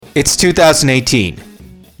It's 2018.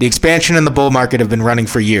 The expansion and the bull market have been running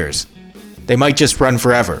for years. They might just run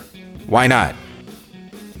forever. Why not?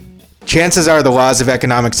 Chances are the laws of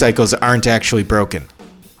economic cycles aren't actually broken,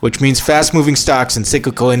 which means fast-moving stocks in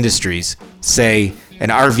cyclical industries, say an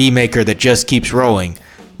RV maker that just keeps rolling,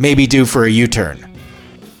 may be due for a U-turn.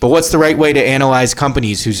 But what's the right way to analyze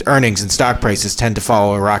companies whose earnings and stock prices tend to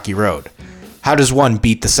follow a rocky road? How does one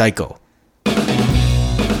beat the cycle?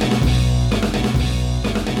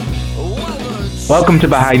 Welcome to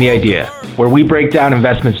Behind the Idea, where we break down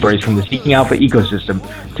investment stories from the Seeking Alpha ecosystem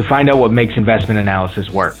to find out what makes investment analysis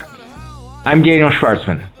work. I'm Daniel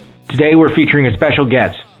Schwartzman. Today we're featuring a special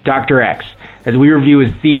guest, Dr. X, as we review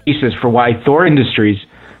his thesis for why Thor Industries,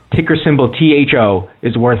 ticker symbol THO,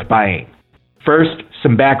 is worth buying. First,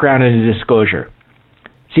 some background and a disclosure.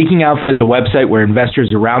 Seeking Alpha is a website where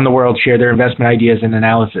investors around the world share their investment ideas and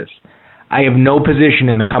analysis. I have no position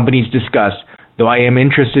in the companies discussed, though I am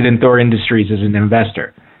interested in Thor Industries as an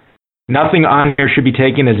investor. Nothing on here should be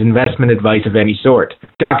taken as investment advice of any sort.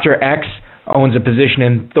 Dr. X owns a position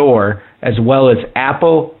in Thor, as well as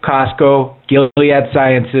Apple, Costco, Gilead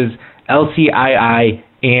Sciences, LCII,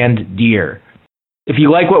 and Deere. If you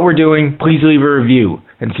like what we're doing, please leave a review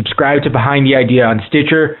and subscribe to Behind the Idea on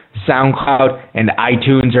Stitcher, SoundCloud, and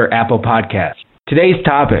iTunes or Apple Podcasts. Today's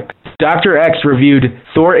topic: Dr. X reviewed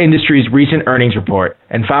Thor Industries' recent earnings report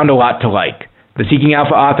and found a lot to like. The Seeking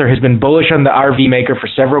Alpha author has been bullish on the RV maker for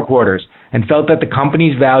several quarters and felt that the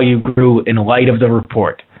company's value grew in light of the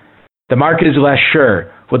report. The market is less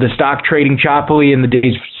sure, with the stock trading choppily in the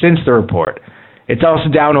days since the report. It's also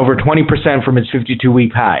down over 20% from its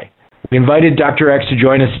 52-week high. We invited Dr. X to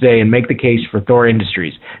join us today and make the case for Thor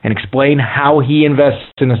Industries and explain how he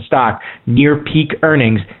invests in a stock near peak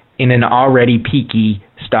earnings in an already peaky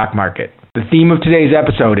stock market. The theme of today's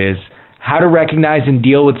episode is how to recognize and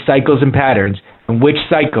deal with cycles and patterns, and which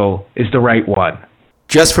cycle is the right one.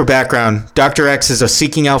 Just for background, Dr. X is a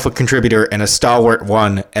Seeking Alpha contributor and a stalwart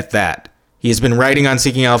one at that. He has been writing on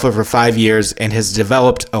Seeking Alpha for 5 years and has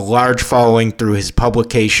developed a large following through his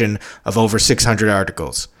publication of over 600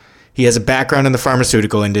 articles. He has a background in the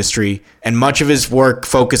pharmaceutical industry, and much of his work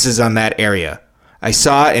focuses on that area. I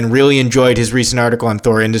saw and really enjoyed his recent article on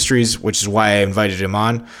Thor Industries, which is why I invited him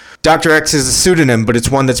on. Dr. X is a pseudonym, but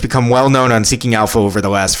it's one that's become well known on Seeking Alpha over the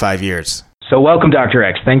last 5 years. So welcome, Dr.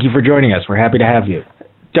 X. Thank you for joining us. We're happy to have you.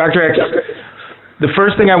 Dr. X, the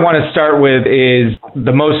first thing I want to start with is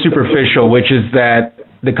the most superficial, which is that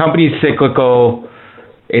the company's cyclical.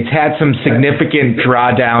 It's had some significant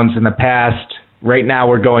drawdowns in the past. Right now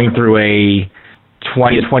we're going through a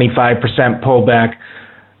 20 to 25% pullback.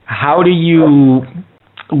 How do you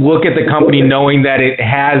look at the company knowing that it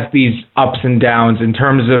has these ups and downs in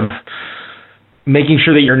terms of making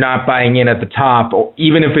sure that you're not buying in at the top, or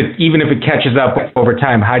even if it catches up over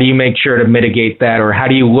time? How do you make sure to mitigate that, or how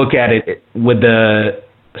do you look at it with the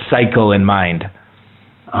cycle in mind?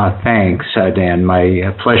 Thanks, Dan.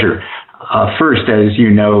 My pleasure. First, as you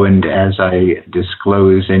know, and as I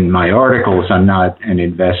disclose in my articles, I'm not an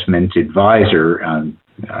investment advisor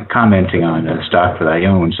commenting on a stock that I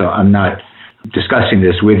own, so I'm not discussing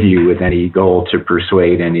this with you with any goal to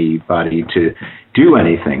persuade anybody to do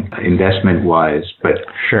anything investment-wise. But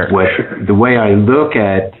sure. The way I look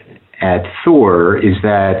at Thor is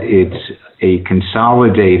that it's a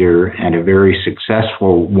consolidator and a very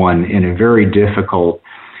successful one in a very difficult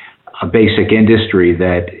basic industry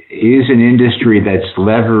that is an industry that's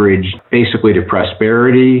leveraged basically to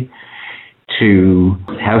prosperity, to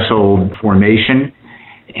household formation,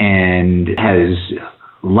 and has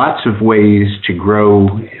lots of ways to grow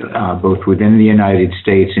both within the United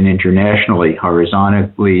States and internationally,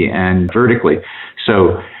 horizontally and vertically.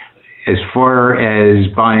 So as far as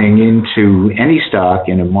buying into any stock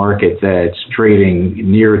in a market that's trading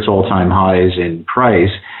near its all-time highs in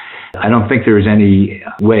price, I don't think there's any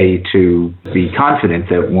way to be confident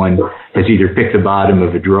that one has either picked the bottom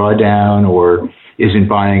of a drawdown or isn't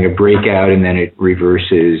buying a breakout and then it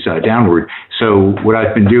reverses downward. So what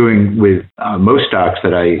I've been doing with most stocks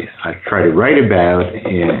that I try to write about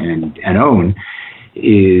and own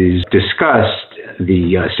is discuss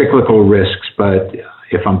the cyclical risks, but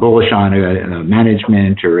if I'm bullish on a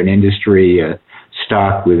management or an industry, a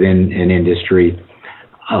stock within an industry,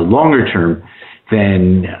 longer term,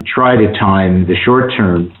 then try to time the short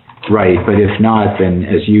term right. But if not, then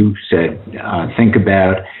as you said, think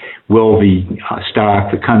about, will the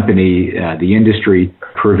stock, the company, the industry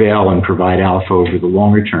prevail and provide alpha over the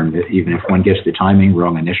longer term, even if one gets the timing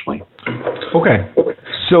wrong initially. Okay.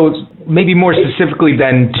 So maybe more specifically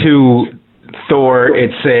then to Thor,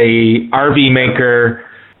 it's a RV maker,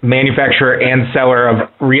 manufacturer, and seller of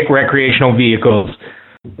recreational vehicles.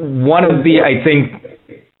 one of the, I think,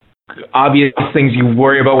 obvious things you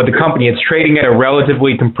worry about with the company, it's trading at a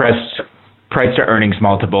relatively compressed price to earnings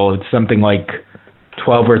multiple. It's something like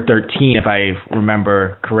 12 or 13, if I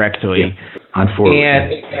remember correctly. On forward.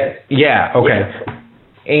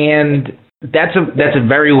 And that's a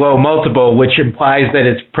very low multiple, which implies that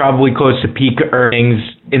it's probably close to peak earnings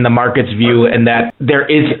in the market's view, and that there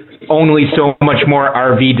is only so much more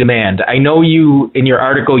RV demand. I know you, in your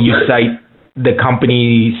article, you cite the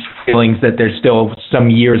company's feelings that there's still some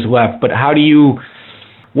years left, but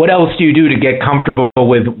what else do you do to get comfortable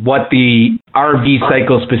with what the RV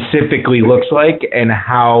cycle specifically looks like, and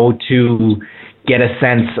how to get a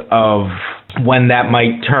sense of when that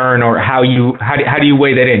might turn, or how do you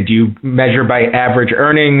weigh that in? Do you measure by average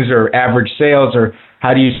earnings or average sales, or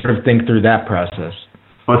how do you sort of think through that process?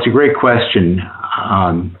 Well, it's a great question,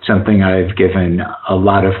 something I've given a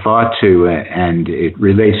lot of thought to, and it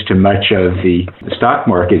relates to much of the stock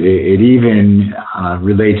market. It even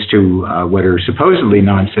relates to what are supposedly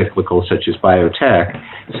non-cyclical, such as biotech.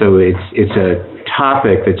 So it's a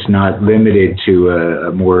topic that's not limited to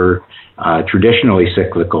a more traditionally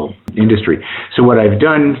cyclical industry. So what I've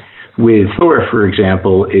done with Thor, for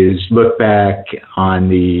example, is look back on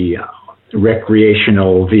the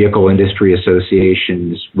Recreational Vehicle Industry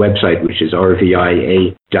Association's website, which is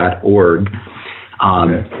rvia.org.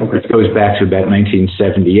 It goes back to about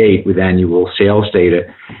 1978 with annual sales data.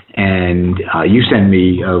 And you sent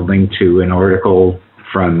me a link to an article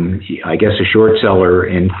from, I guess, a short seller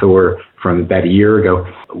in Thor from about a year ago,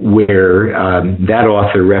 where that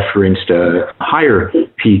author referenced a higher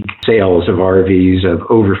peak sales of RVs of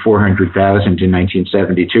over 400,000 in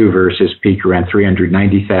 1972 versus peak around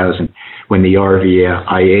 390,000 when the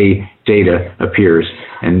RVIA data appears,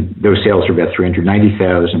 and those sales are about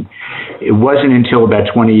 390,000. It wasn't until about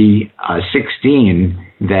 2016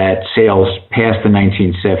 that sales passed the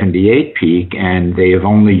 1978 peak, and they have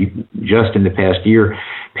only just in the past year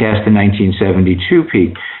passed the 1972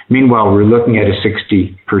 peak. Meanwhile, we're looking at a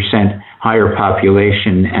 60% higher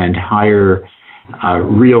population and higher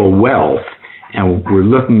real wealth, and we're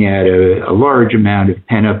looking at a large amount of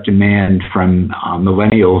pent-up demand from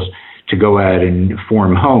millennials to go out and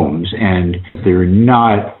form homes, and they're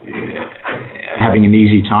not having an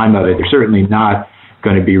easy time of it. They're certainly not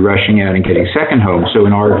going to be rushing out and getting second homes. So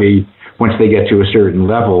an RV, once they get to a certain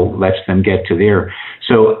level, lets them get to there.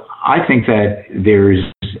 So I think that there's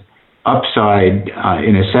upside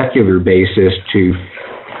in a secular basis to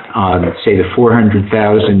say the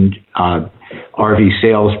 400,000 RV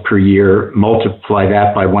sales per year, multiply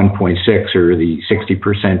that by 1.6, or the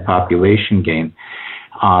 60% population gain,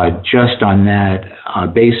 just on that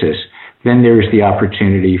basis. Then there's the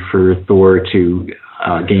opportunity for Thor to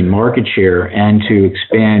gain market share and to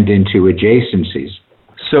expand into adjacencies.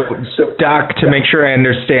 So, Doc, to make sure I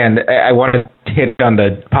understand, I want to hit on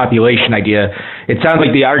the population idea. It sounds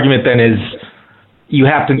like the argument then is you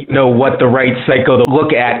have to know what the right cycle to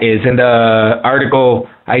look at is. In the article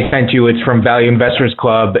I sent you, it's from Value Investors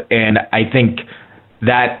Club, and I think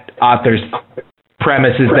that author's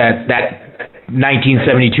premise is that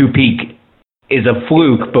 1972 peak is a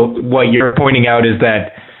fluke, but what you're pointing out is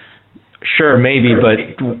that sure, maybe, but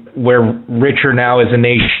we're richer now as a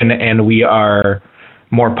nation and we are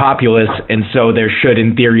more populous, and so there should,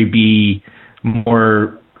 in theory, be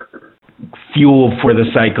more fuel for the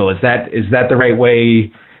cycle. Is that the right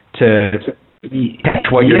way to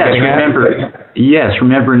catch what you're getting at?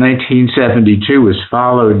 Remember 1972 was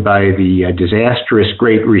followed by the disastrous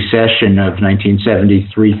Great Recession of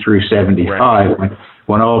 1973 through 75, right,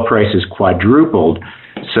 when oil prices quadrupled.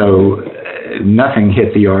 So nothing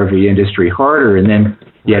hit the RV industry harder, and then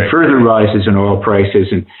you had further rises in oil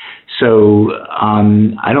prices. And so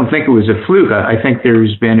I don't think it was a fluke. I think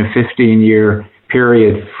there's been a 15-year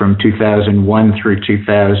period from 2001 through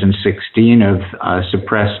 2016 of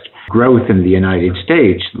suppressed growth in the United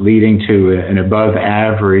States, leading to an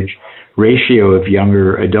above-average ratio of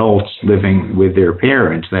younger adults living with their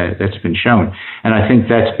parents. That's been shown. And I think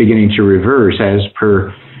that's beginning to reverse as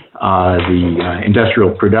per the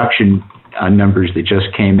industrial production numbers that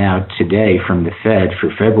just came out today from the Fed for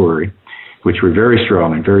February, which were very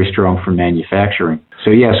strong for manufacturing.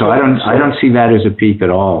 So I don't see that as a peak at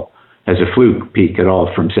all, as a fluke peak at all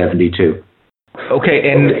from 72. Okay,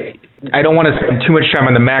 and I don't want to spend too much time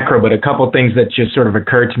on the macro, but a couple things that just sort of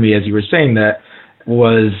occurred to me as you were saying that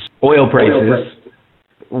was oil prices,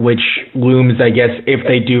 which looms, I guess, if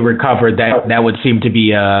they do recover, that would seem to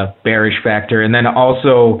be a bearish factor. And then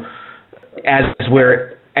also, as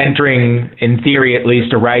we're entering, in theory at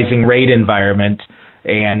least, a rising rate environment,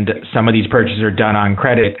 and some of these purchases are done on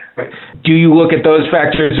credit. Do you look at those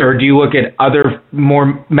factors, or do you look at other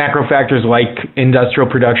more macro factors like industrial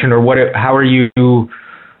production, or how are you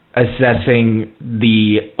assessing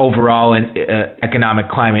the overall economic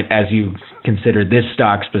climate as you consider this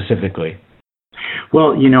stock specifically?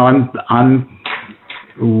 Well, I'm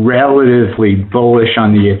relatively bullish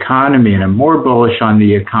on the economy, and I'm more bullish on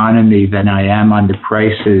the economy than I am on the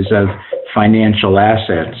prices of financial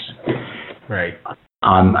assets. Right.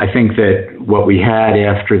 I think that what we had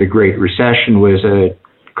after the Great Recession was a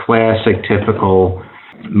classic, typical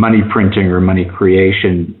money printing or money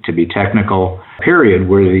creation, to be technical, period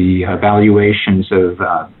where the valuations of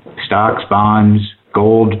stocks, bonds,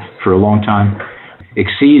 gold for a long time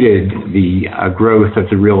exceeded the growth of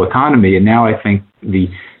the real economy. And now I think the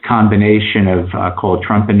combination of called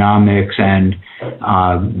Trumponomics and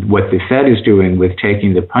what the Fed is doing with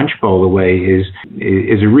taking the punch bowl away is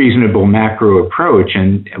a reasonable macro approach.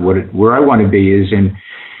 And where I want to be is in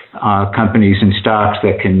companies and stocks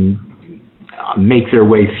that can make their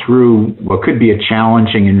way through what could be a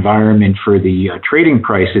challenging environment for the trading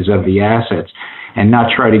prices of the assets, and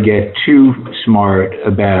not try to get too smart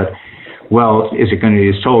about, well, is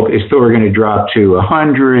Thor going to drop to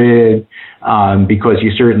 100? Because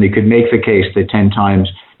you certainly could make the case that 10 times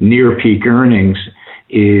near peak earnings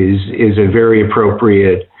is a very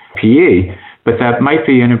appropriate PE, but that might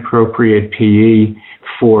be an appropriate PE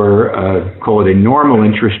for call it a normal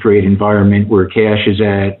interest rate environment where cash is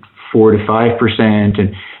at 4 to 5%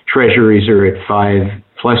 and treasuries are at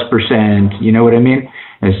 5+%. You know what I mean?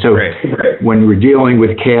 And so when we're dealing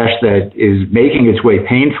with cash that is making its way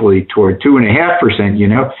painfully toward 2.5%,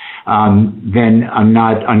 then I'm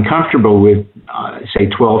not uncomfortable with, say,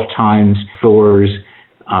 12 times Thor's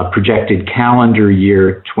projected calendar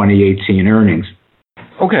year 2018 earnings.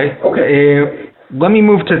 Okay. Let me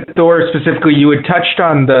move to Thor specifically. You had touched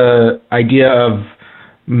on the idea of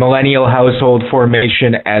millennial household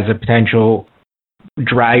formation as a potential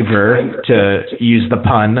driver, to use the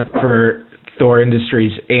pun, for Thor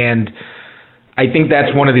Industries. And I think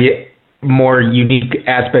that's one of the more unique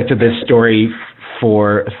aspects of this story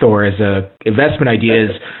for Thor as a investment idea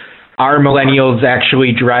is, are millennials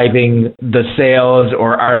actually driving the sales,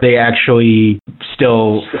 or are they actually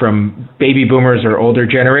still from baby boomers or older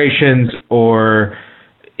generations, or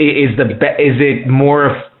is it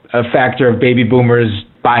more a factor of baby boomers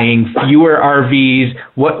buying fewer RVs?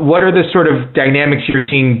 What are the sort of dynamics you're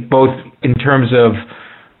seeing, both in terms of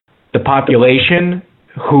the population,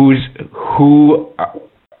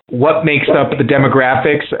 what makes up the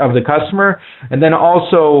demographics of the customer, and then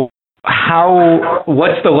also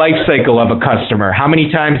what's the life cycle of a customer? How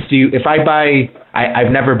many times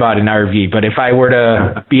I've never bought an RV, but if I were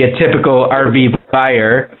to be a typical RV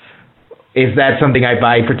buyer, is that something I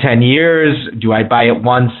buy for 10 years? Do I buy it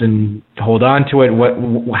once and hold on to it?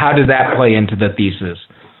 How does that play into the thesis?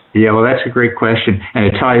 Yeah, well, that's a great question. And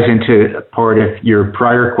it ties into part of your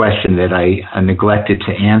prior question that I neglected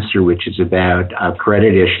to answer, which is about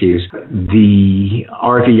credit issues. The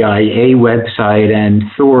RVIA website and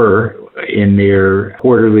Thor, in their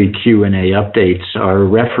quarterly Q&A updates, are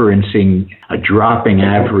referencing a dropping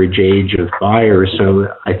average age of buyers. So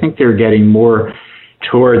I think they're getting more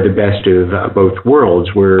toward the best of both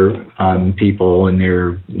worlds, where people in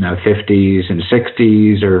their 50s and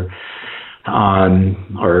 60s are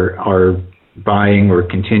buying or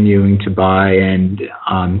continuing to buy, and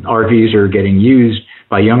RVs are getting used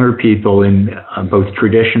by younger people in both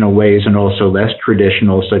traditional ways and also less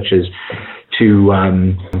traditional, such as to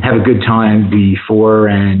have a good time before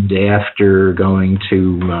and after going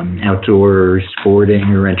to outdoor sporting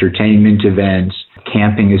or entertainment events.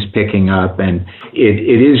 Camping is picking up, and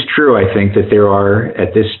it is true, I think, that there are,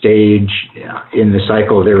 at this stage in the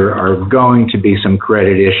cycle, there are going to be some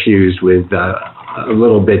credit issues with a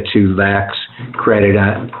little bit too lax credit.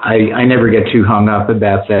 I never get too hung up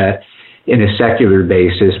about that in a secular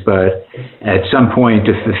basis, but at some point,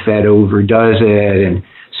 if the Fed overdoes it, and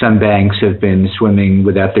some banks have been swimming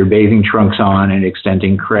without their bathing trunks on and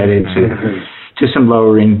extending credit to some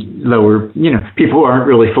lower, people who aren't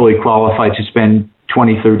really fully qualified to spend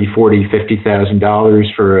 $20,000, $30,000, $40,000,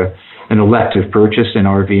 $50,000 for an elective purchase, an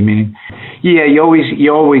RV meaning. Yeah, you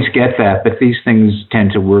always get that, but these things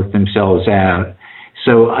tend to work themselves out.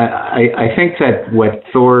 So I think that what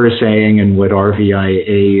Thor is saying and what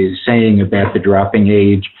RVIA is saying about the dropping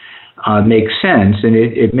age makes sense, and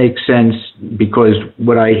it makes sense because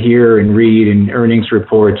what I hear and read in earnings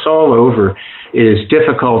reports all over is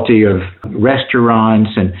difficulty of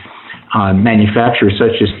restaurants and manufacturers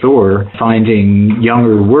such as Thor finding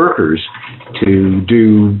younger workers to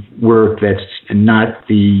do work that's not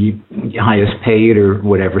the highest paid or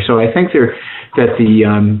whatever. So I think that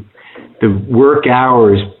the work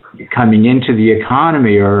hours coming into the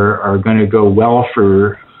economy are going to go well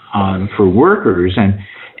for workers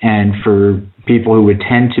and for people who would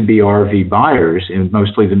tend to be RV buyers, and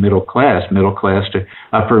mostly the middle class to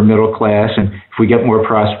upper middle class, and if we get more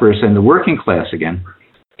prosperous in the working class again.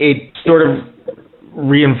 It sort of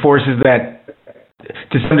reinforces that,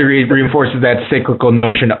 to some degree, that cyclical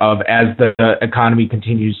notion of, as the economy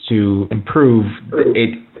continues to improve,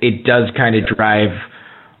 it does kind of drive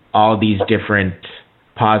all these different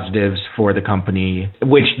positives for the company,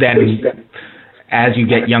 which then, as you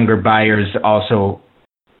get younger buyers, also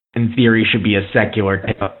in theory should be a secular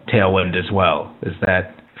tailwind as well. Is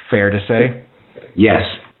that fair to say? Yes.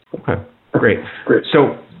 Okay, great.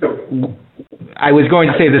 So I was going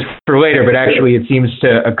to say this for later, but actually it seems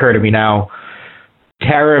to occur to me now.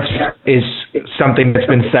 Tariffs is something that's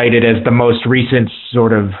been cited as the most recent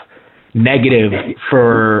sort of negative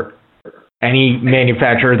for any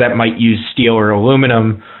manufacturer that might use steel or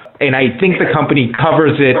aluminum. And I think the company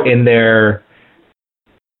covers it in their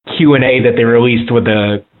Q&A that they released with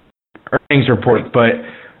the earnings report. But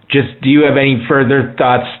just, do you have any further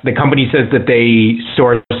thoughts? The company says that they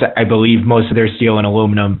source, I believe, most of their steel and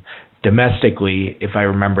aluminum domestically, if I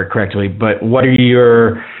remember correctly. But what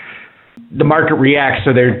are the market reacts,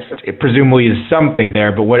 so there presumably is something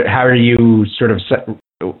there, but how are you sort of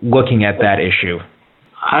looking at that issue?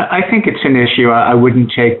 I think it's an issue. I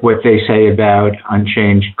wouldn't take what they say about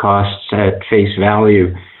unchanged costs at face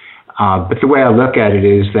value. But the way I look at it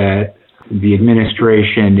is that the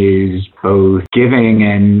administration is both giving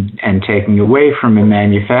and taking away from a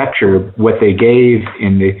manufacturer. What they gave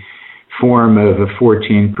in the form of a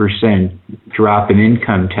 14% drop in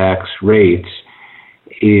income tax rates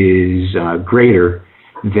is greater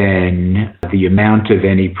than the amount of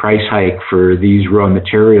any price hike for these raw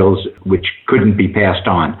materials, which couldn't be passed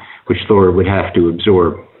on, which Thor would have to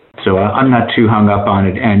absorb. So I'm not too hung up on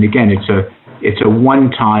it. And again, it's a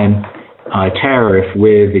one-time tariff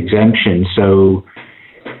with exemption. So,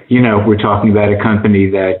 we're talking about a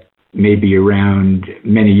company that may be around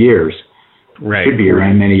many years. Right. Could be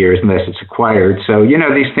around many years unless it's acquired. So,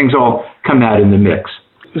 these things all come out in the mix.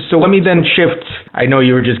 So let me then shift. I know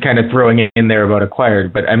you were just kind of throwing it in there about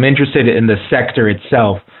acquired, but I'm interested in the sector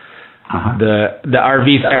itself. Uh-huh. The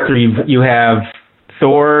RV sector, you have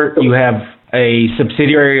Thor, you have a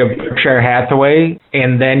subsidiary of Berkshire Hathaway,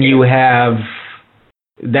 and then you have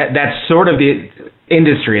that's sort of the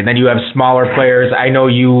industry, and then you have smaller players. I know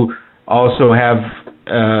you also have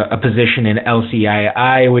a position in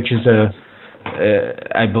LCII, which is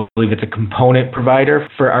I believe it's a component provider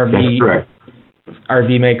for RV. That's correct.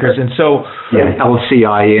 RV makers, and so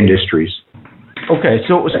LCI Industries. Okay,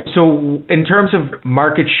 so in terms of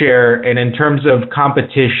market share and in terms of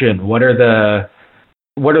competition, what are the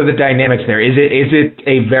dynamics there? Is it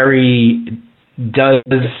a does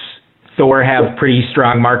Thor have pretty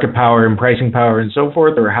strong market power and pricing power and so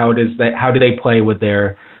forth, or how do they play with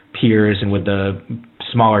their peers and with the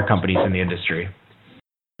smaller companies in the industry?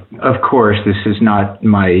 Of course, this is not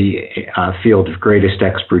my field of greatest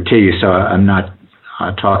expertise, so I'm not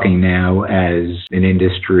talking now as an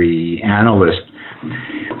industry analyst.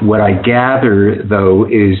 What I gather, though,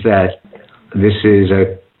 is that this is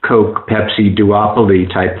a Coke-Pepsi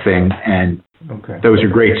duopoly type thing, and those are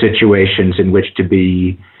great situations in which to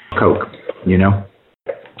be Coke,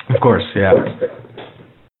 Of course, yeah.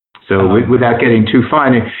 So without getting too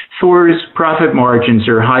fine, Thor's profit margins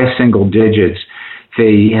are high single digits.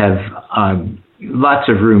 They have lots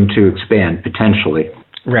of room to expand, potentially.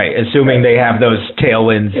 Right, assuming they have those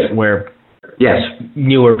tailwinds where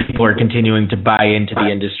newer people are continuing to buy into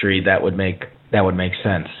the industry, that would make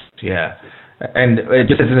sense. Yeah. And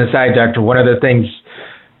just as an aside, Doctor, one of the things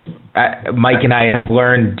Mike and I have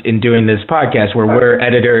learned in doing this podcast, where we're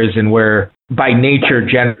editors and we're by nature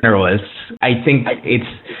generalists, I think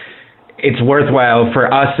it's worthwhile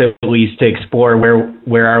for us at least to explore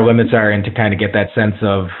where our limits are and to kind of get that sense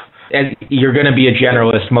of, and you're going to be a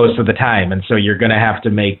generalist most of the time, and so you're going to have to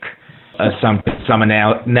make some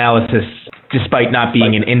analysis despite not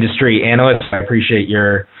being an industry analyst. I appreciate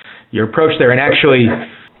your approach there. And actually,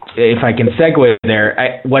 if I can segue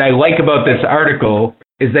there, what I like about this article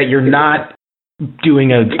is that you're not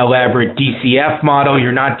doing an elaborate DCF model.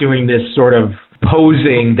 You're not doing this sort of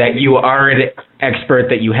posing that you are an expert,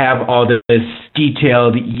 that you have all this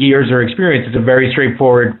detailed years or experience. It's a very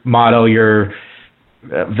straightforward model. Your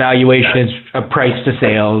valuation is a price to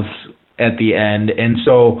sales at the end. And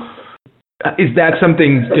so is that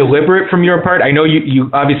something deliberate from your part? I know you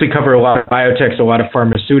obviously cover a lot of biotechs, a lot of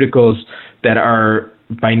pharmaceuticals, that are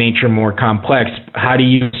by nature more complex, how do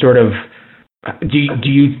you sort of do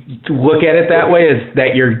you look at it that way, as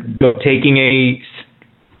that you're taking a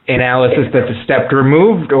analysis that's a step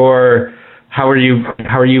removed, or how are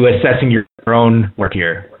you assessing your own work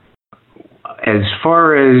here? As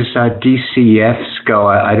far as DCFs go,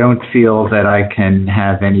 I don't feel that I can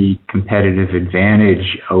have any competitive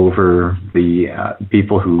advantage over the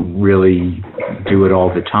people who really do it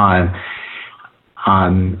all the time.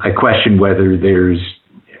 I question whether there's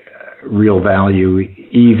real value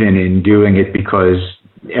even in doing it, because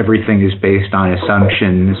everything is based on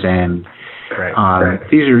assumptions, and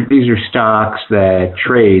these are stocks that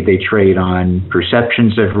they trade on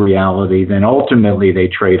perceptions of reality, then ultimately they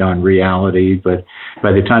trade on reality, but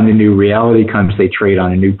by the time the new reality comes, they trade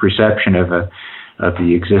on a new perception of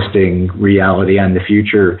the existing reality and the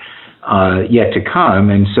future yet to come.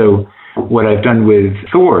 And so what I've done with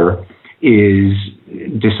Thor is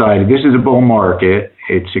decided this is a bull market,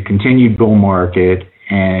 it's a continued bull market,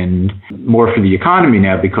 and more for the economy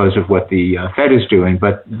now because of what the Fed is doing.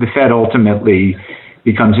 But the Fed ultimately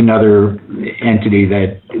becomes another entity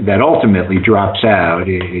that ultimately drops out.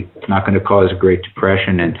 It's not going to cause a Great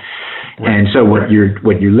Depression, and so what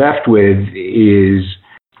you're left with is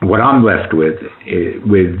what I'm left with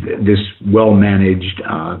this well-managed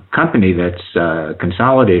company that's a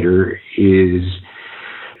consolidator is.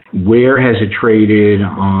 Where has it traded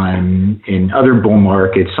in other bull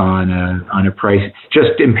markets on a price?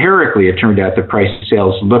 Just empirically, it turned out the price of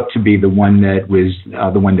sales looked to be the one that was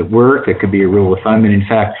the one that worked. That could be a rule of thumb. And in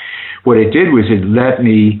fact, what it did was it let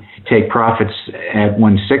me take profits at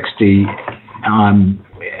 160,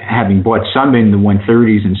 having bought some in the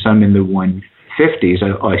 130s and some in the 150s.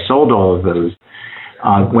 I sold all of those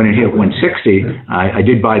when it hit 160. I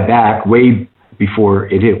did buy back way before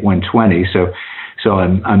it hit 120. So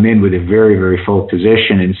I'm in with a very, very full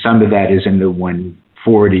position, and some of that is in the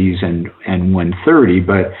 140s and 130,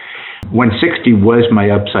 but 160 was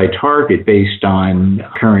my upside target based on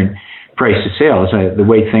current price of sales. The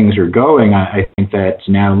way things are going, I think that's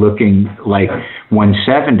now looking like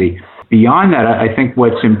 170. Beyond that, I think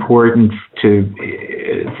what's important to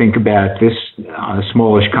think about this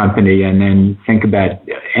smallish company, and then think about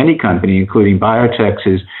any company, including biotechs,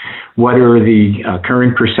 is what are the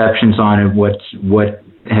current perceptions on it? What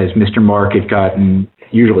has Mr. Market gotten?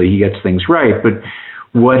 Usually he gets things right, but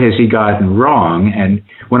what has he gotten wrong? And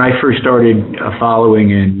when I first started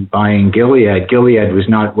following and buying Gilead was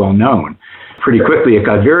not well known. Pretty quickly it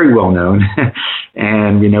got very well known,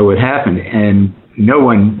 and you know what happened. And no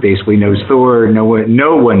one basically knows Thor. No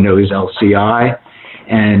one knows LCI,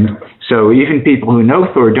 and so even people who know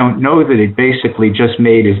Thor don't know that it basically just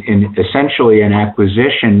made essentially an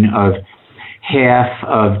acquisition of half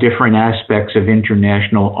of different aspects of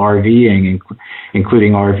international RVing,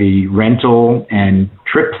 including RV rental and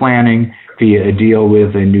trip planning via a deal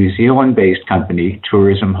with a New Zealand-based company,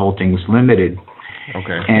 Tourism Holdings Limited.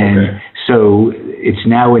 So it's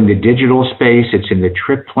now in the digital space, it's in the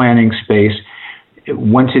trip planning space.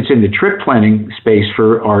 Once it's in the trip planning space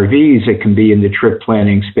for RVs, it can be in the trip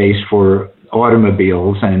planning space for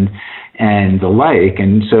automobiles and the like.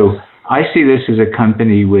 And so I see this as a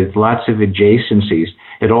company with lots of adjacencies.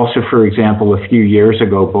 It also, for example, a few years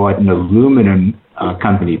ago bought an aluminum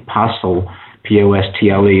company, Postle,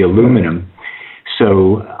 P-O-S-T-L-E, aluminum.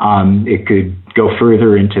 So it could go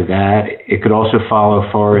further into that. It could also follow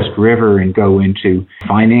Forest River and go into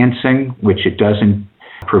financing, which it doesn't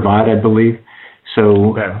provide, I believe.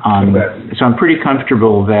 So so I'm pretty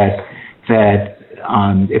comfortable that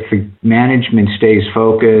if the management stays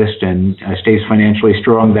focused and stays financially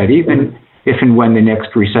strong, that even if and when the next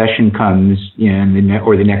recession comes,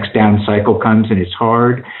 or the next down cycle comes and it's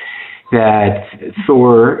hard, that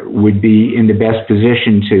Thor would be in the best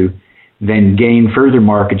position to then gain further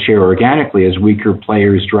market share organically as weaker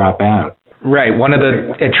players drop out. Right. One of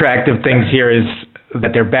the attractive things here is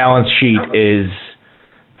that their balance sheet is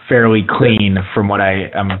fairly clean from what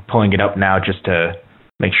I'm pulling it up now just to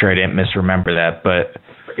make sure I didn't misremember that. But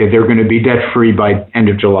they're going to be debt-free by end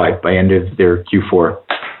of July, by end of their Q4.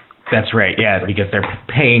 That's right, yeah, because they're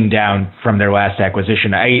paying down from their last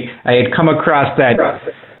acquisition. I had come across that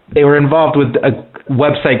they were involved with a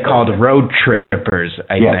website called Road Trippers,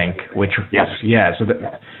 I think, which, so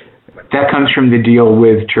that comes from the deal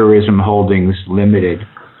with Tourism Holdings Limited,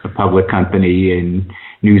 a public company in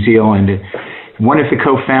New Zealand. One of the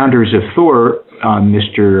co-founders of Thor,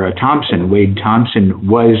 Mr. Thompson, Wade Thompson,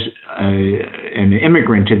 was an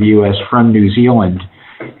immigrant to the U.S. from New Zealand,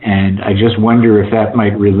 and I just wonder if that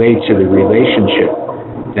might relate to the relationship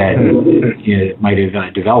that might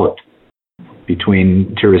have developed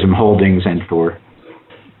between Tourism Holdings and Thor.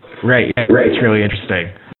 Right. It's really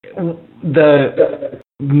interesting. The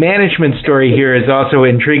management story here is also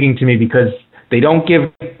intriguing to me because they don't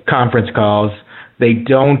give conference calls. They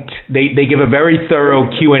give a very thorough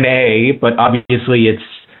Q&A, but obviously it's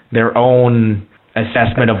their own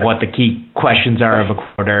assessment of what the key questions are of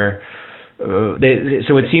a quarter.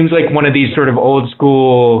 So it seems like one of these sort of old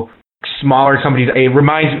school, smaller companies. It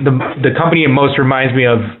reminds the company it most reminds me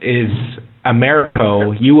of is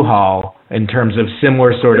Americo, U-Haul, in terms of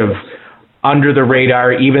similar sort of under the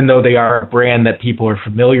radar, even though they are a brand that people are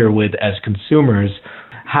familiar with as consumers.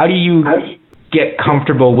 How do you get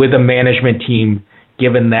comfortable with a management team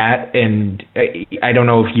given that? And I don't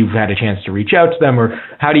know if you've had a chance to reach out to them, or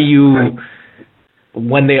how do you,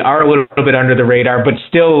 when they are a little bit under the radar, but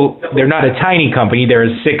still they're not a tiny company, they're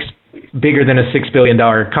bigger than a $6 billion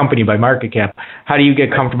company by market cap. How do you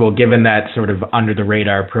get comfortable given that sort of under the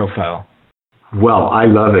radar profile? Well, I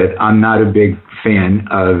love it. I'm not a big fan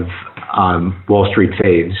of Wall Street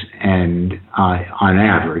faves, and on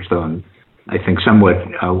average, though I'm, I think, somewhat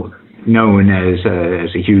known as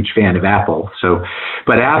a huge fan of Apple. So,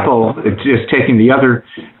 but Apple, just taking the other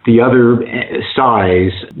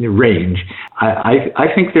size range, I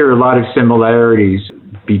think there are a lot of similarities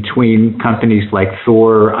between companies like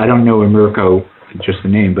Thor. I don't know Mirko, just the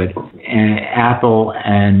name, but Apple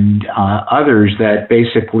and others that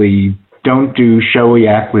basically don't do showy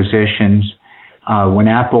acquisitions. When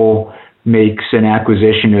Apple makes an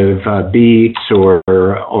acquisition of Beats or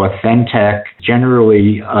Authentic,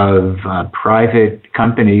 generally of private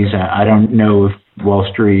companies, I don't know if Wall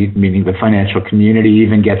Street, meaning the financial community,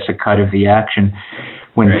 even gets a cut of the action.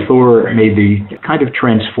 When Thor made the kind of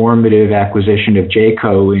transformative acquisition of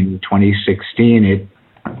Jayco in 2016, it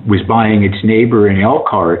was buying its neighbor in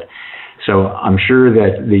Elkhart. So I'm sure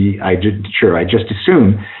that I just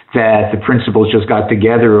assume that the principals just got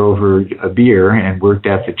together over a beer and worked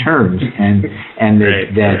out the terms, and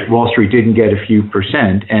that Wall Street didn't get a few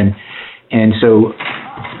percent, and so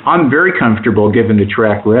I'm very comfortable given the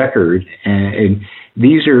track record, and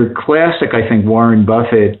these are classic, I think, Warren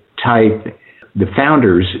Buffett type. The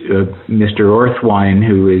founders, Mr. Orthwein,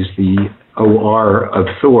 who is the OR of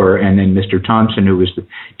Thor, and then Mr. Thompson, who was the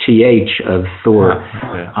TH of Thor,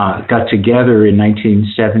 got together in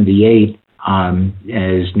 1978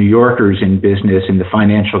 as New Yorkers in business in the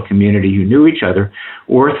financial community who knew each other.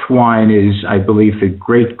 Orthwein is, I believe, the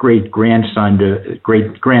great-grandson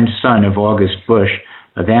of August Bush,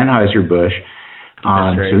 of Anheuser-Busch.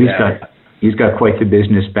 So he's got quite the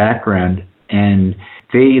business background. And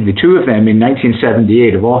the two of them in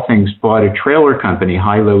 1978, of all things, bought a trailer company,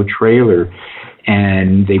 High-Low Trailer,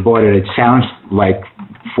 and they bought it, it sounds like,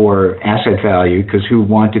 for asset value, because who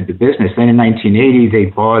wanted the business? Then in 1980,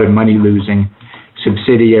 they bought a money-losing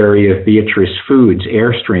subsidiary of Beatrice Foods,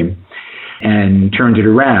 Airstream, and turned it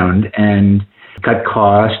around and cut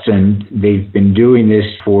costs, and they've been doing this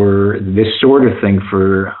sort of thing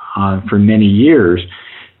for many years.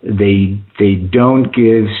 They don't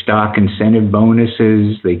give stock incentive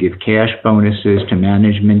bonuses. They give cash bonuses to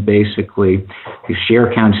management, basically. The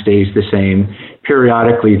share count stays the same.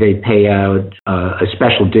 Periodically, they pay out a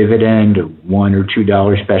special dividend, a $1 or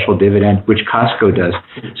 $2 special dividend, which Costco does.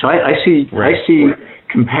 So I see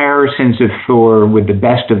comparisons of Thor with the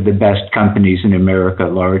best of the best companies in America,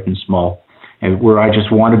 large and small, and where I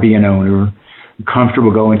just want to be an owner,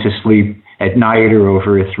 comfortable going to sleep at night or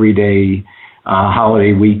over a 3-day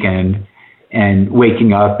holiday weekend, and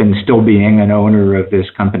waking up and still being an owner of this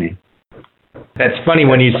company. That's funny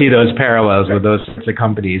when you see those parallels with those sorts of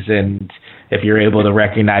companies, and if you're able to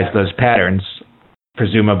recognize those patterns,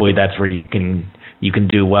 presumably that's where you can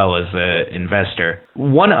do well as an investor.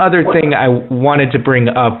 One other thing I wanted to bring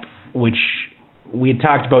up, which we had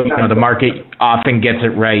talked about, the market often gets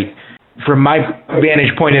it right. From my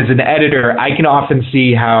vantage point as an editor, I can often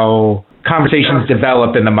see how conversations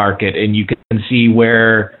develop in the market, and you can see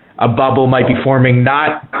where a bubble might be forming,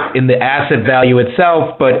 not in the asset value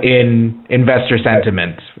itself, but in investor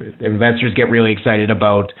sentiment. Investors get really excited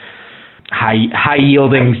about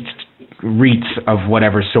high-yielding REITs of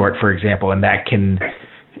whatever sort, for example, and that can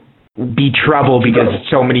be trouble because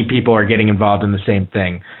so many people are getting involved in the same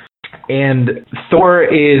thing. And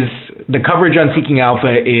the coverage on Seeking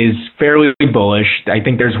Alpha is fairly bullish. I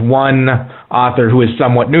think there's one author who is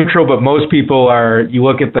somewhat neutral, but most people you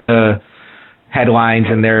look at the headlines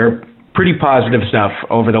and they're pretty positive stuff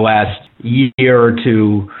over the last year or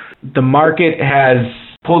two. The market has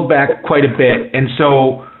pulled back quite a bit. And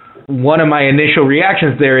so one of my initial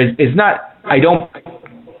reactions there is not, I don't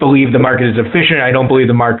believe the market is efficient. I don't believe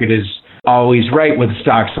the market is always right with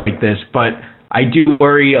stocks like this, but I do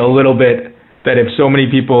worry a little bit that if so many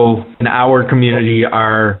people in our community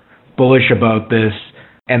are bullish about this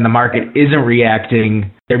and the market isn't reacting,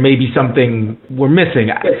 there may be something we're missing.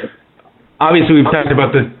 Obviously, we've talked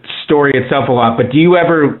about the story itself a lot, but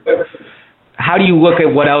how do you look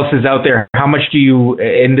at what else is out there? How much do you,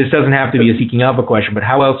 and this doesn't have to be a Seeking Alpha question, but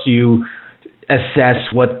how else do you assess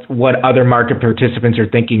what other market participants are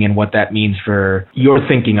thinking and what that means for your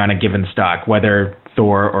thinking on a given stock, whether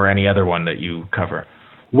Thor or any other one that you cover?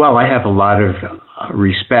 Well, I have a lot of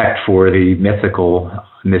respect for the mythical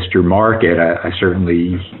Mr. Market. I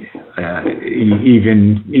certainly,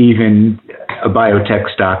 even a biotech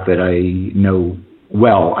stock that I know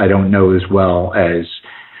well, I don't know as well as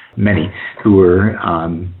many who are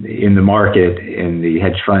in the market, in the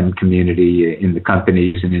hedge fund community, in the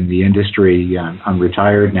companies, and in the industry. I'm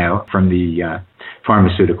retired now from the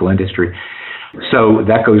pharmaceutical industry. So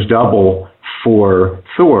that goes double for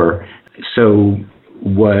Thor. So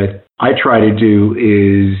what I try to do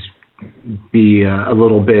is be a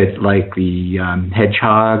little bit like the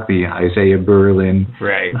hedgehog, the Isaiah Berlin,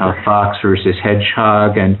 right. Fox versus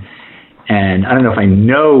hedgehog, and I don't know if I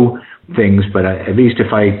know things, but at least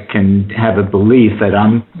if I can have a belief that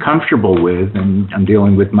I'm comfortable with, and I'm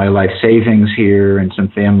dealing with my life savings here and some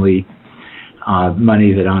family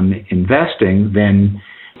money that I'm investing, then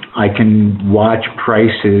I can watch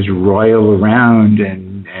prices roil around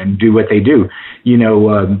and do what they do. You know,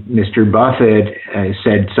 Mr. Buffett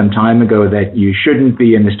said some time ago that you shouldn't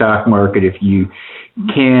be in the stock market if you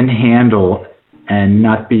can handle and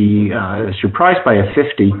not be surprised by a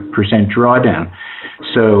 50% drawdown.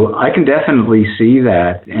 So I can definitely see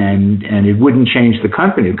that, and it wouldn't change the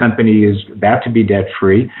company. The company is about to be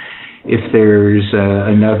debt-free. If there's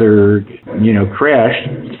another, crash,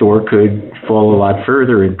 Thor could fall a lot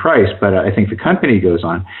further in price, but I think the company goes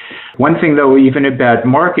on. One thing, though, even about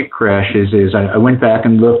market crashes is I went back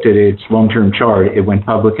and looked at its long-term chart. It went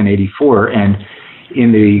public in '84, and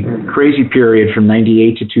in the crazy period from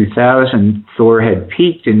 98 to 2000, Thor had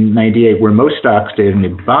peaked in 98 where most stocks did, and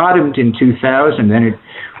it bottomed in 2000. Then it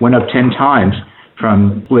went up 10 times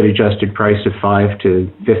from split-adjusted price of 5 to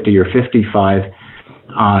 50 or 55,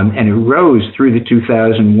 and it rose through the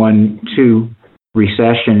 2001-2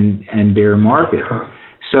 recession and bear market.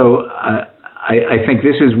 So I think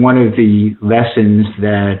this is one of the lessons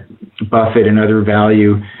that Buffett and every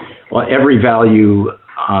value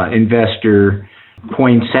investor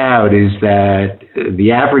points out, is that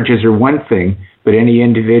the averages are one thing, but any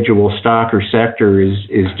individual stock or sector is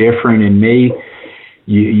different, and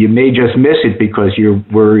you may just miss it because you're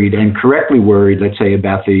worried, and correctly worried, let's say,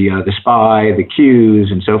 about the SPY, the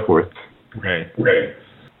Qs, and so forth. Right.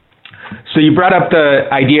 So you brought up the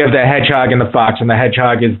idea of the hedgehog and the fox, and the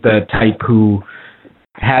hedgehog is the type who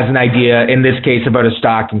has an idea, in this case, about a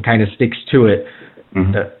stock and kind of sticks to it.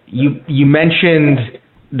 Mm-hmm. You mentioned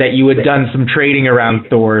that you had done some trading around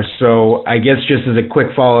Thor, so I guess just as a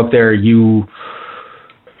quick follow-up there, it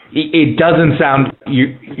doesn't sound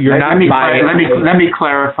you're not buying. Let me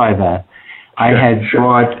clarify that. I had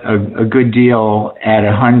bought a good deal at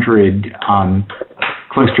 100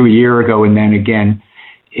 close to a year ago, and then again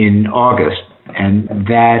in August, and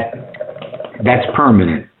that's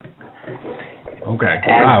permanent. Okay.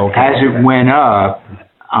 As it went up,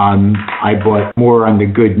 I bought more on the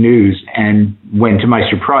good news, and went to my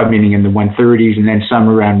surprise, meaning in the 130s, and then some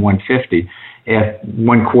around 150,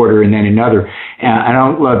 one quarter and then another. And I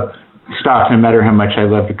don't love stocks, no matter how much I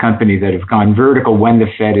love the company, that have gone vertical when the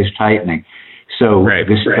Fed is tightening. So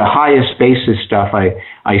the highest basis stuff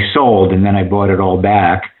I sold, and then I bought it all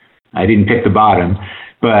back. I didn't pick the bottom,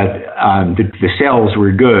 but the sales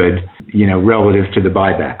were good, relative to the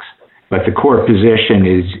buybacks. But the core position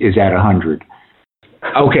is at 100.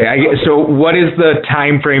 Okay, so what is the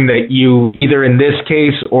time frame that you, either in this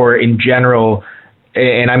case or in general,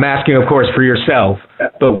 and I'm asking, of course, for yourself,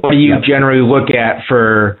 but what do you generally look at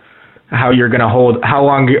for how you're going to hold? How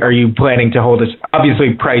long are you planning to hold this?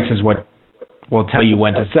 Obviously, price is what will tell you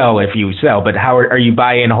when to sell if you sell, but how are you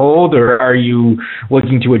buy and hold, or are you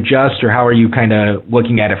looking to adjust, or how are you kind of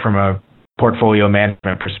looking at it from a portfolio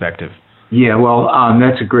management perspective? Yeah, well,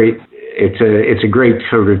 it's a great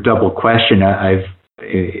sort of double question. I've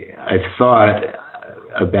thought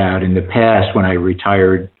about in the past, when I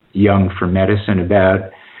retired young from medicine, about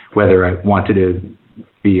whether I wanted to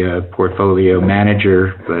be a portfolio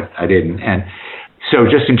manager, but I didn't. And so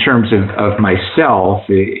just in terms of myself,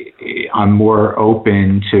 I'm more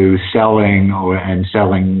open to selling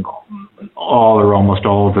all or almost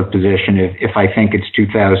all of a position if I think it's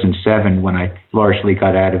 2007, when I largely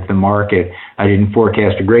got out of the market. I didn't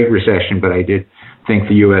forecast a great recession, but I did think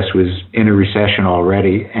the U.S. was in a recession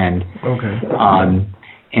already, and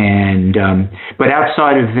And but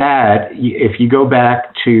outside of that, if you go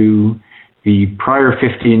back to the prior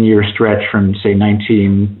 15-year stretch from, say,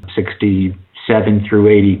 1967 through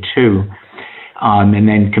 82, and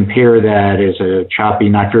then compare that as a choppy,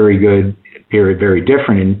 not very good period, very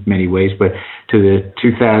different in many ways, but to the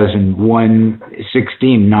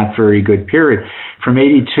 2001-16, not very good period. From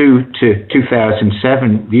 82 to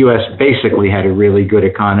 2007, the U.S. basically had a really good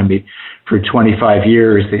economy for 25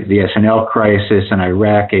 years. The S&L crisis in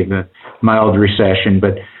Iraq gave a mild recession,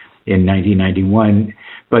 but in 1991.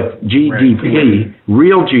 But GDP,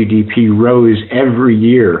 real GDP, rose every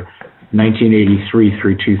year, 1983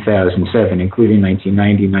 through 2007, including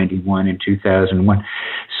 1990, 91, and 2001.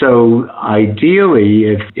 So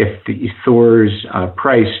ideally, if the Thor's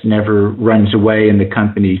price never runs away and the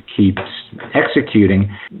company keeps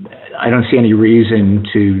executing, I don't see any reason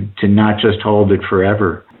to not just hold it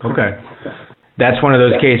forever. Okay. That's one of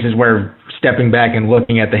those cases where stepping back and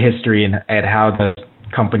looking at the history and at how the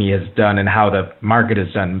company has done and how the market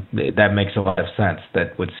has done, that makes a lot of sense.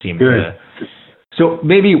 That would seem good. So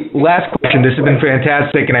maybe last question. This has been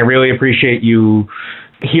fantastic, and I really appreciate you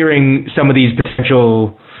hearing some of these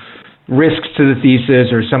potential risks to the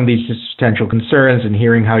thesis or some of these potential concerns and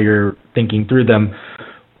hearing how you're thinking through them.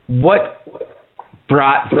 What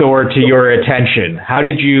brought Thor to your attention? How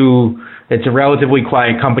did you, it's a relatively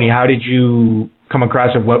quiet company, how did you come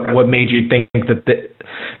across it? What made you think that,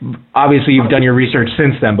 obviously you've done your research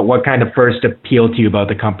since then, but what kind of first appealed to you about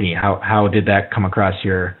the company? How did that come across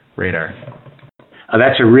your radar?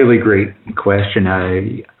 That's a really great question.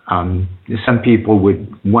 Some people would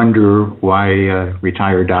wonder why a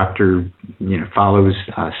retired doctor, follows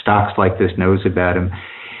stocks like this, knows about them.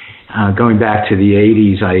 Going back to the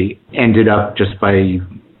 80s, I ended up just by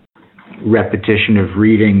repetition of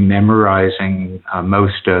reading, memorizing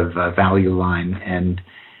most of Value Line, and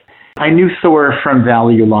I knew Thor from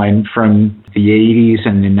Value Line from the 80s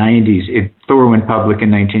and the 90s. Thor went public in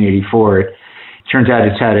 1984. It turns out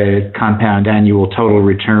it's had a compound annual total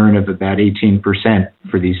return of about 18%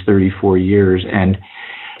 for these 34 years, and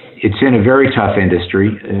it's in a very tough industry.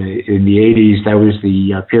 In the 80s, that was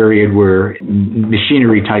the period where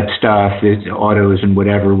machinery-type stuff, autos and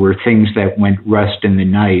whatever, were things that went rust in the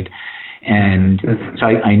night. And so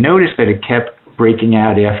I noticed that it kept breaking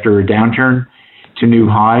out after a downturn to new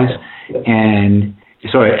highs, and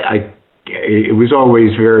so it was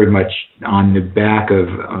always very much on the back of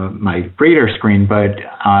my radar screen, but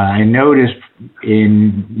I noticed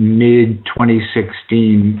in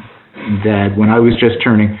mid-2016 that when I was just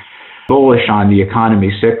turning bullish on the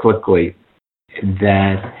economy cyclically,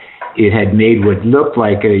 that it had made what looked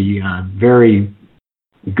like a very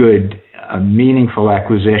good, meaningful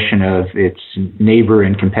acquisition of its neighbor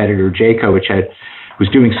and competitor, Jayco, which was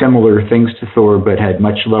doing similar things to Thor but had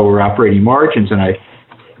much lower operating margins. And I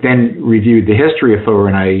then reviewed the history of Thor,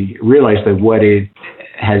 and I realized that what it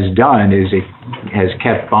has done is it has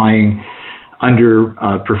kept buying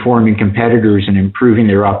underperforming competitors and improving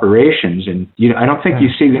their operations. And I don't think you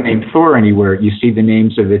see the name Thor anywhere. You see the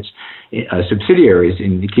names of its subsidiaries,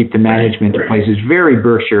 and you keep the management in place. It's very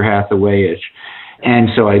Berkshire Hathaway-ish. And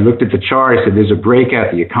so I looked at the chart. I said, there's a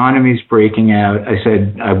breakout. The economy's breaking out. I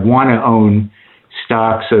said, I want to own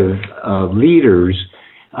stocks of leaders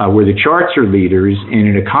where the charts are leaders in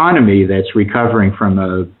an economy that's recovering from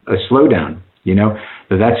a slowdown.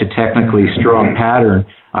 So that's a technically strong pattern,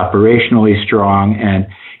 operationally strong. And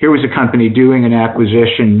here was a company doing an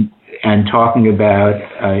acquisition and talking about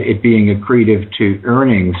it being accretive to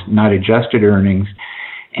earnings, not adjusted earnings,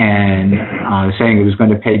 and saying it was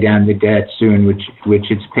going to pay down the debt soon, which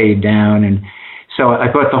it's paid down. And so I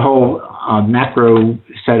thought the whole macro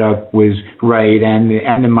setup was right,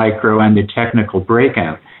 and the micro and the technical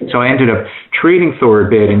breakout. So I ended up trading Thor a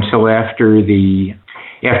bit until after the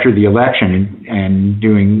election and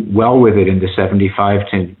doing well with it in the 75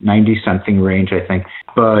 to 90 something range, I think.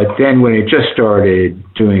 But then when it just started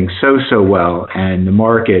doing so well, and the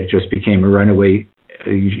market just became a runaway,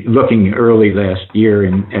 looking early last year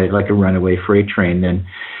and like a runaway freight train, then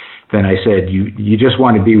I said, you just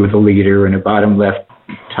want to be with a leader in a bottom left,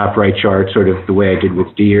 top right chart, sort of the way I did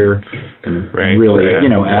with Deere, and really,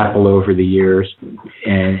 Apple over the years,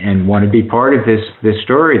 and want to be part of this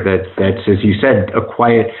story that's, as you said, a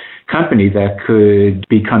quiet company that could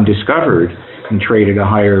become discovered and trade at a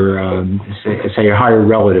higher, say a higher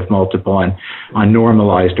relative multiple on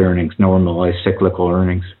normalized earnings, normalized cyclical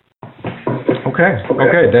earnings. Okay.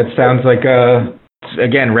 That sounds like,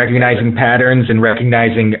 again, recognizing patterns and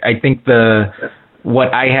recognizing, I think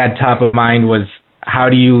what I had top of mind was, how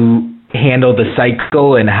do you handle the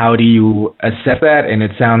cycle and how do you assess that? And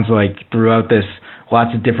it sounds like throughout this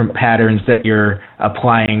lots of different patterns that you're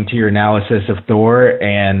applying to your analysis of Thor,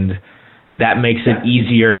 and that makes it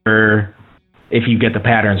easier if you get the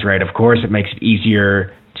patterns right. Of course, it makes it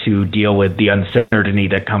easier to deal with the uncertainty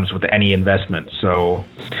that comes with any investment. So,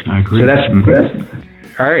 I agree. So that's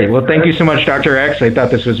all right. Well, thank you so much, Dr. X. I thought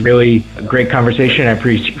this was really a great conversation. I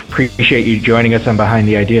appreciate you joining us on Behind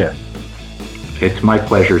the Idea. It's my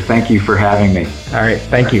pleasure. Thank you for having me. All right.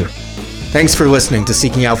 Thank you. Thanks for listening to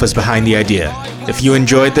Seeking Alpha's Behind the Idea. If you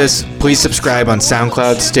enjoyed this, please subscribe on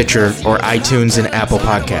SoundCloud, Stitcher, or iTunes and Apple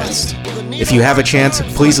Podcasts. If you have a chance,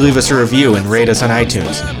 please leave us a review and rate us on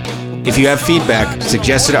iTunes. If you have feedback,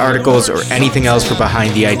 suggested articles, or anything else for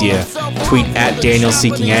Behind the Idea, tweet at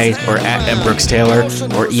DanielSeekingA or at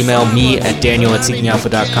MBrooksTaylor, or email me at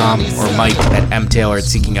Daniel@SeekingAlpha.com or Mike at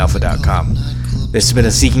MTaylor@SeekingAlpha.com. This has been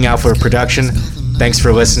a Seeking Alpha production. Thanks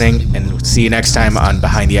for listening, and see you next time on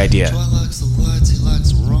Behind the Idea.